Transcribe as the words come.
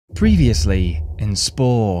Previously in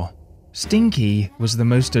Spore, Stinky was the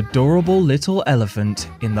most adorable little elephant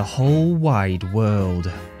in the whole wide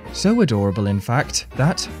world. So adorable, in fact,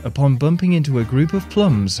 that, upon bumping into a group of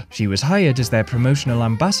plums, she was hired as their promotional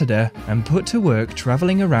ambassador and put to work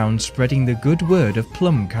travelling around spreading the good word of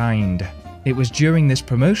plum kind. It was during this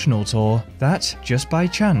promotional tour that, just by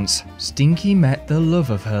chance, Stinky met the love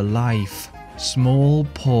of her life, small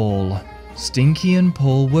Paul. Stinky and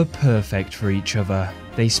Paul were perfect for each other.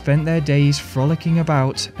 They spent their days frolicking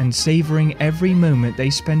about and savouring every moment they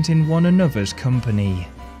spent in one another's company.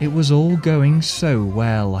 It was all going so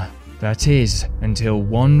well. That is, until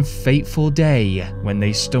one fateful day when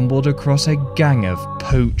they stumbled across a gang of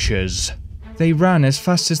poachers. They ran as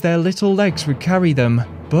fast as their little legs would carry them,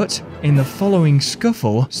 but in the following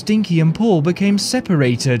scuffle, Stinky and Paul became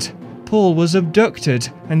separated. Paul was abducted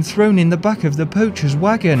and thrown in the back of the poacher's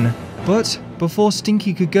wagon. But before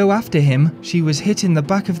Stinky could go after him, she was hit in the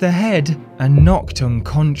back of the head and knocked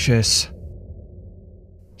unconscious.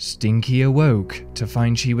 Stinky awoke to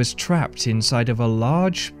find she was trapped inside of a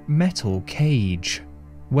large metal cage.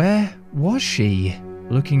 Where was she?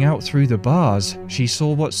 Looking out through the bars, she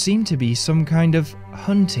saw what seemed to be some kind of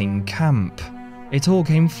hunting camp. It all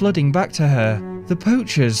came flooding back to her. The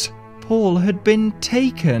poachers! Paul had been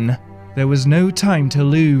taken! There was no time to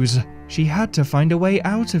lose. She had to find a way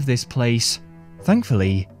out of this place.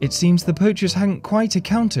 Thankfully, it seems the poachers hadn't quite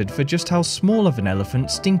accounted for just how small of an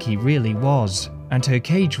elephant Stinky really was, and her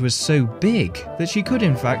cage was so big that she could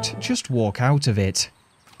in fact just walk out of it.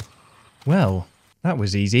 Well, that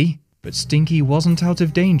was easy, but Stinky wasn't out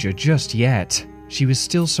of danger just yet. She was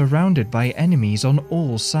still surrounded by enemies on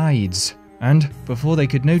all sides, and before they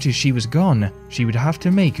could notice she was gone, she would have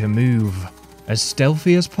to make a move. As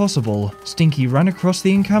stealthy as possible, Stinky ran across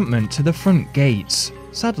the encampment to the front gates.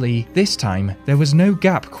 Sadly, this time, there was no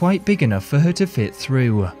gap quite big enough for her to fit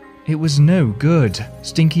through. It was no good.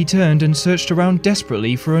 Stinky turned and searched around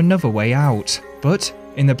desperately for another way out. But,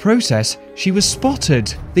 in the process, she was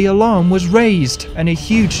spotted. The alarm was raised, and a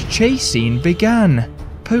huge chase scene began.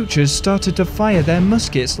 Poachers started to fire their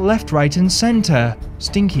muskets left, right and centre.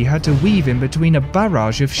 Stinky had to weave in between a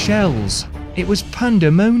barrage of shells. It was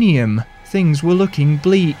pandemonium. Things were looking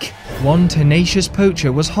bleak. One tenacious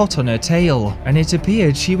poacher was hot on her tail, and it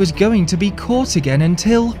appeared she was going to be caught again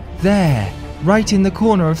until... there, right in the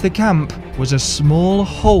corner of the camp, was a small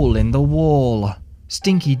hole in the wall.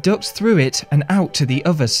 Stinky ducked through it and out to the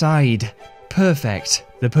other side. Perfect.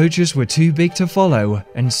 The poachers were too big to follow,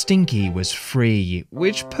 and Stinky was free.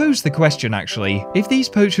 Which posed the question, actually. If these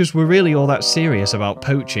poachers were really all that serious about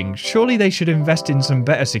poaching, surely they should invest in some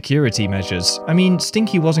better security measures. I mean,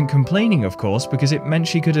 Stinky wasn't complaining, of course, because it meant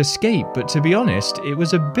she could escape, but to be honest, it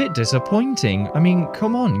was a bit disappointing. I mean,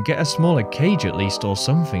 come on, get a smaller cage at least or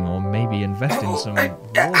something, or maybe invest in some wall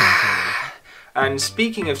material. And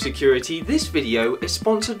speaking of security, this video is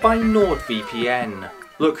sponsored by NordVPN.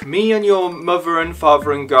 Look, me and your mother and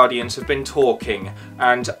father and guardians have been talking,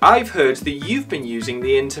 and I've heard that you've been using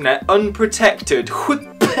the internet unprotected,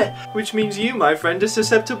 which means you, my friend, are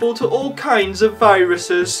susceptible to all kinds of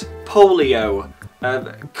viruses. Polio,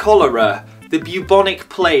 cholera, the bubonic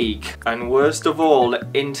plague, and worst of all,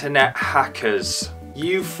 internet hackers.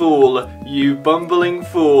 You fool, you bumbling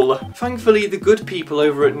fool. Thankfully, the good people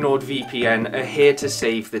over at NordVPN are here to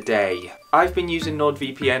save the day. I've been using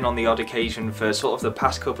NordVPN on the odd occasion for sort of the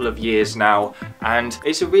past couple of years now, and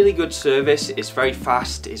it's a really good service. It's very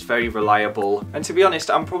fast, it's very reliable, and to be honest,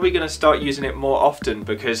 I'm probably going to start using it more often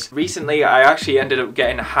because recently I actually ended up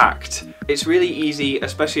getting hacked. It's really easy,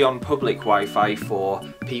 especially on public Wi-Fi, for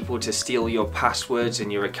people to steal your passwords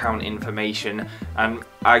and your account information, and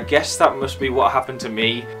I guess that must be what happened to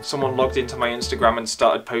me. Someone logged into my Instagram and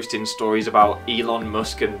started posting stories about Elon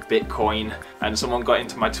Musk and Bitcoin, and someone got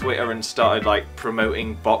into my Twitter and started like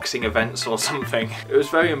promoting boxing events or something. It was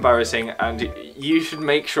very embarrassing, and you should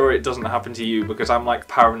make sure it doesn't happen to you because I'm like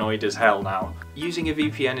paranoid as hell now. Using a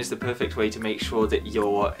VPN is the perfect way to make sure that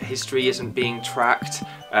your history isn't being tracked,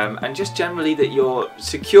 and just generally that you're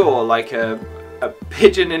secure like a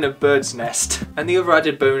pigeon in a bird's nest. And the other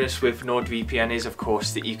added bonus with NordVPN is, of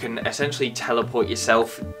course, that you can essentially teleport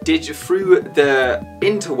yourself through the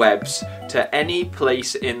interwebs to any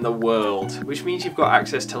place in the world, which means you've got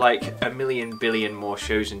access to like a million billion more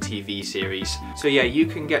shows and TV series. So yeah, you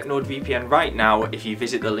can get NordVPN right now if you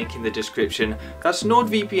visit the link in the description. That's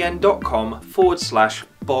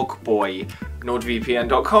nordvpn.com/BogBoy.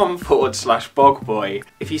 nordvpn.com/BogBoy.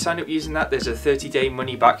 If you sign up using that, there's a 30-day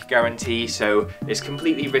money-back guarantee, so it's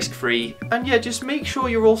completely risk-free. And yeah, just make sure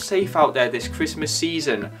you're all safe out there this Christmas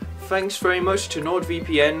season. thanks very much to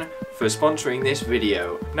NordVPN for sponsoring this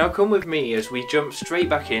video. Now come with me as we jump straight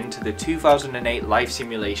back into the 2008 life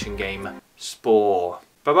simulation game, Spore.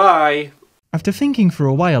 Bye bye! After thinking for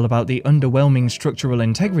a while about the underwhelming structural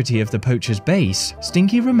integrity of the poacher's base,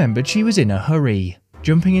 Stinky remembered she was in a hurry.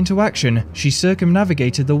 Jumping into action, she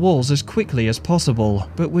circumnavigated the walls as quickly as possible,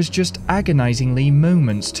 but was just agonizingly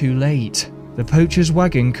moments too late. The poacher's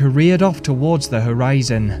wagon careered off towards the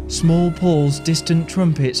horizon, Small Paul's distant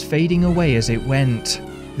trumpets fading away as it went.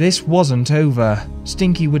 This wasn't over.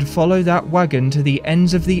 Stinky would follow that wagon to the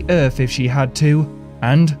ends of the earth if she had to,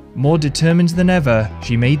 and, more determined than ever,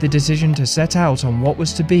 she made the decision to set out on what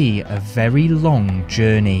was to be a very long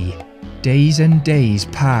journey. Days and days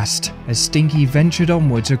passed as Stinky ventured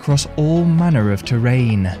onwards across all manner of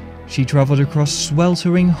terrain. She travelled across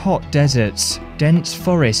sweltering hot deserts, dense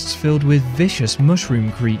forests filled with vicious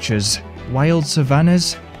mushroom creatures, wild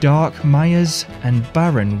savannas, dark mires, and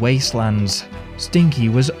barren wastelands. Stinky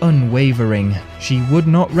was unwavering. She would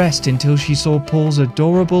not rest until she saw Paul's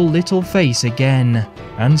adorable little face again.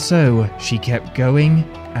 And so she kept going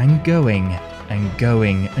and going and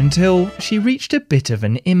going until she reached a bit of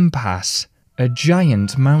an impasse. A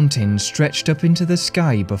giant mountain stretched up into the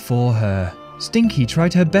sky before her. Stinky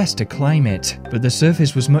tried her best to climb it, but the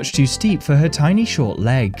surface was much too steep for her tiny short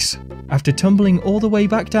legs. After tumbling all the way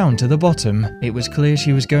back down to the bottom, it was clear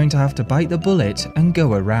she was going to have to bite the bullet and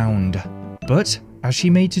go around. But, as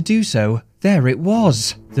she made to do so, there it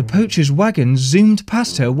was! The poacher's wagon zoomed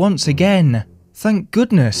past her once again. Thank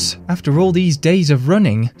goodness, after all these days of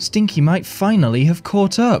running, Stinky might finally have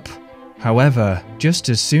caught up. However, just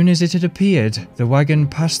as soon as it had appeared, the wagon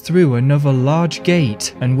passed through another large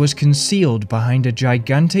gate and was concealed behind a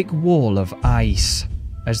gigantic wall of ice.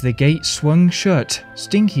 As the gate swung shut,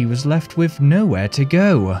 Stinky was left with nowhere to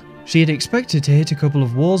go. She had expected to hit a couple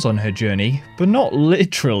of walls on her journey, but not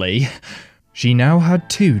literally. She now had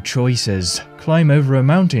two choices: climb over a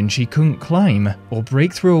mountain she couldn't climb, or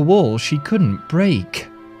break through a wall she couldn't break.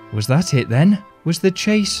 Was that it then? Was the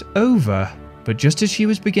chase over? But just as she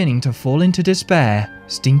was beginning to fall into despair,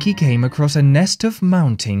 Stinky came across a nest of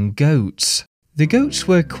mountain goats. The goats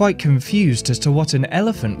were quite confused as to what an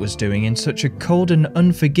elephant was doing in such a cold and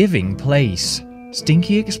unforgiving place.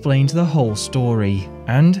 Stinky explained the whole story,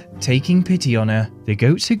 and, taking pity on her, the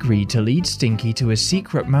goats agreed to lead Stinky to a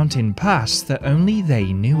secret mountain pass that only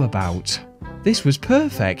they knew about. This was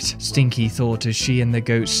perfect, Stinky thought as she and the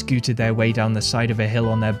goats scooted their way down the side of a hill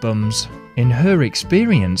on their bums. In her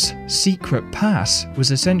experience, secret pass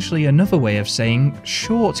was essentially another way of saying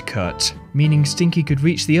shortcut, meaning Stinky could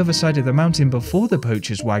reach the other side of the mountain before the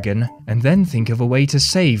poacher's wagon, and then think of a way to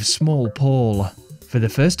save Small Paul. For the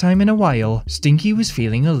first time in a while, Stinky was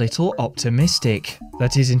feeling a little optimistic.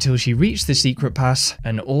 That is until she reached the secret pass,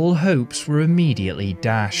 and all hopes were immediately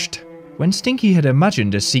dashed. When Stinky had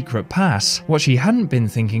imagined a secret pass, what she hadn't been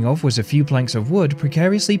thinking of was a few planks of wood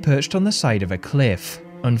precariously perched on the side of a cliff.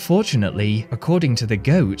 Unfortunately, according to the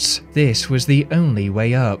goats, this was the only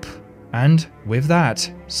way up. And, with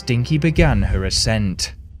that, Stinky began her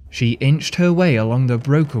ascent. She inched her way along the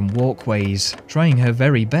broken walkways, trying her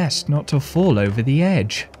very best not to fall over the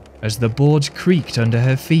edge. As the boards creaked under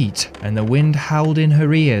her feet and the wind howled in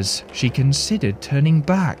her ears, she considered turning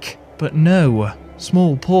back. But no,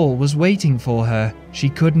 Small Paul was waiting for her. She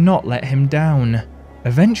could not let him down.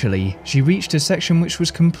 Eventually, she reached a section which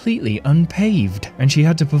was completely unpaved, and she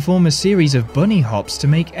had to perform a series of bunny hops to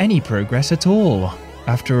make any progress at all.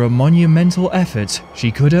 After a monumental effort,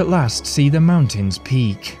 she could at last see the mountain's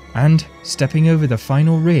peak, and, stepping over the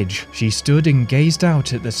final ridge, she stood and gazed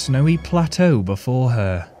out at the snowy plateau before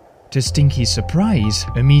her. To Stinky's surprise,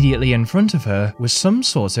 immediately in front of her was some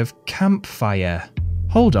sort of campfire.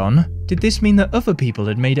 Hold on, did this mean that other people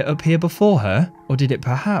had made it up here before her, or did it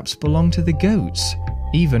perhaps belong to the goats?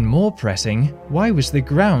 Even more pressing, why was the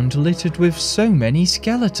ground littered with so many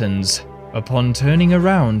skeletons? Upon turning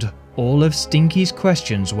around, all of Stinky's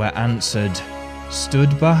questions were answered.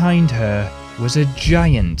 Stood behind her was a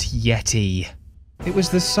giant yeti. It was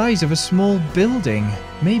the size of a small building,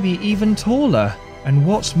 maybe even taller, and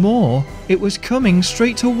what's more, it was coming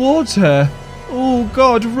straight towards her. Oh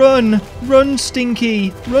God, run! Run,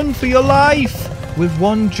 Stinky! Run for your life! With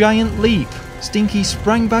one giant leap, Stinky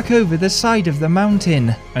sprang back over the side of the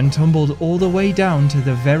mountain and tumbled all the way down to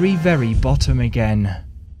the very, very bottom again.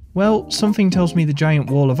 Well, something tells me the giant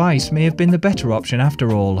wall of ice may have been the better option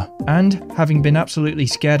after all, and, having been absolutely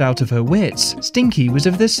scared out of her wits, Stinky was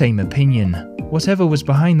of the same opinion. Whatever was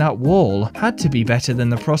behind that wall had to be better than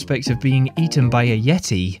the prospect of being eaten by a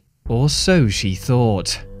yeti, or so she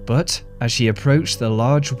thought. But as she approached the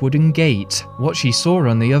large wooden gate, what she saw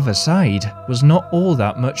on the other side was not all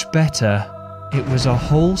that much better. It was a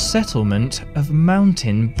whole settlement of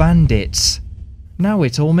mountain bandits. Now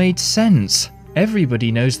it all made sense.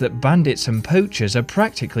 Everybody knows that bandits and poachers are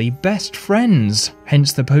practically best friends.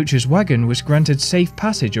 Hence the poacher's wagon was granted safe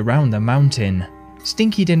passage around the mountain.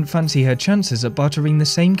 Stinky didn't fancy her chances at bartering the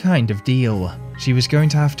same kind of deal. She was going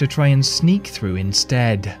to have to try and sneak through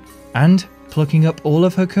instead. And, plucking up all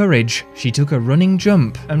of her courage, she took a running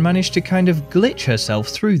jump and managed to kind of glitch herself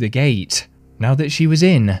through the gate. Now that she was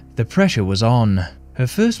in, the pressure was on. Her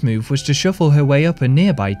first move was to shuffle her way up a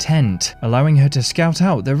nearby tent, allowing her to scout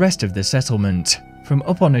out the rest of the settlement. From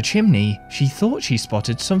up on a chimney, she thought she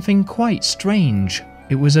spotted something quite strange.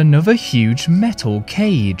 It was another huge metal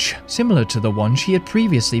cage, similar to the one she had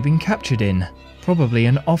previously been captured in. Probably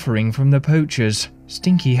an offering from the poachers.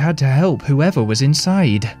 Stinky had to help whoever was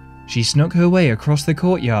inside. She snuck her way across the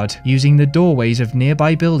courtyard, using the doorways of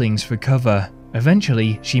nearby buildings for cover.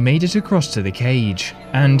 Eventually, she made it across to the cage.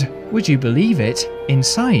 And, would you believe it,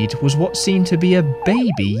 inside was what seemed to be a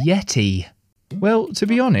baby yeti. Well, to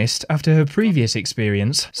be honest, after her previous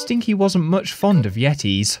experience, Stinky wasn't much fond of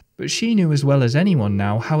yetis, but she knew as well as anyone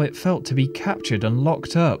now how it felt to be captured and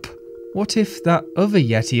locked up. What if that other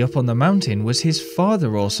yeti up on the mountain was his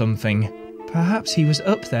father or something? Perhaps he was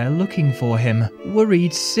up there looking for him,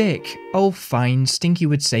 worried sick. Oh fine, Stinky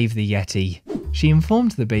would save the yeti. She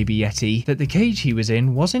informed the baby yeti that the cage he was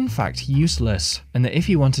in was in fact useless, and that if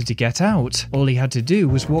he wanted to get out, all he had to do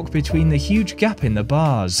was walk between the huge gap in the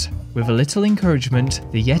bars. With a little encouragement,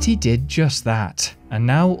 the yeti did just that, and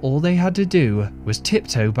now all they had to do was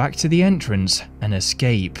tiptoe back to the entrance and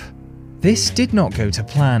escape. This did not go to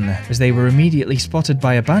plan, as they were immediately spotted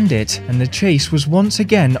by a bandit, and the chase was once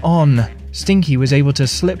again on. Stinky was able to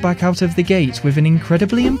slip back out of the gate with an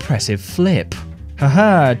incredibly impressive flip.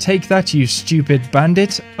 Haha, take that you stupid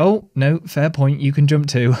bandit. Oh, no, fair point, you can jump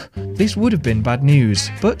too. This would have been bad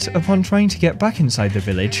news, but upon trying to get back inside the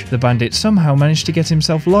village, the bandit somehow managed to get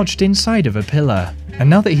himself lodged inside of a pillar.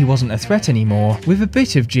 And now that he wasn't a threat anymore, with a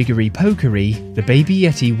bit of jiggery pokery, the baby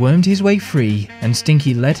yeti wormed his way free, and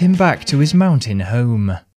Stinky led him back to his mountain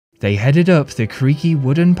home. They headed up the creaky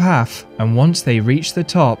wooden path, and once they reached the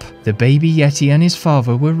top, the baby yeti and his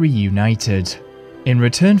father were reunited. In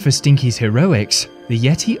return for Stinky's heroics, the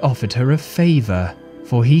yeti offered her a favour,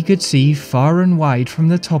 for he could see far and wide from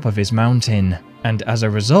the top of his mountain, and as a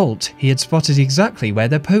result, he had spotted exactly where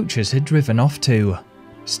the poachers had driven off to.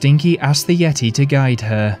 Stinky asked the yeti to guide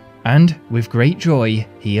her, and, with great joy,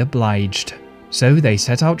 he obliged. So they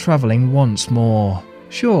set out travelling once more.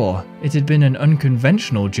 Sure, it had been an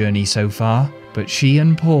unconventional journey so far, but she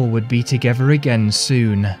and Paul would be together again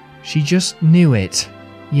soon. She just knew it.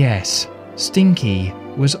 Yes, Stinky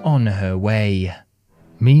was on her way.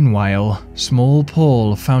 Meanwhile, small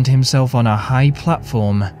Paul found himself on a high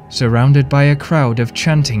platform, surrounded by a crowd of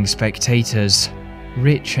chanting spectators.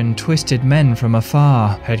 Rich and twisted men from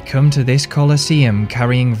afar had come to this coliseum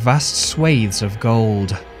carrying vast swathes of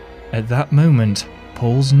gold. At that moment,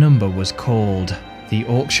 Paul's number was called. The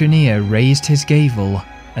auctioneer raised his gavel,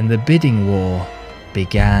 and the bidding war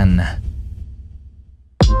began.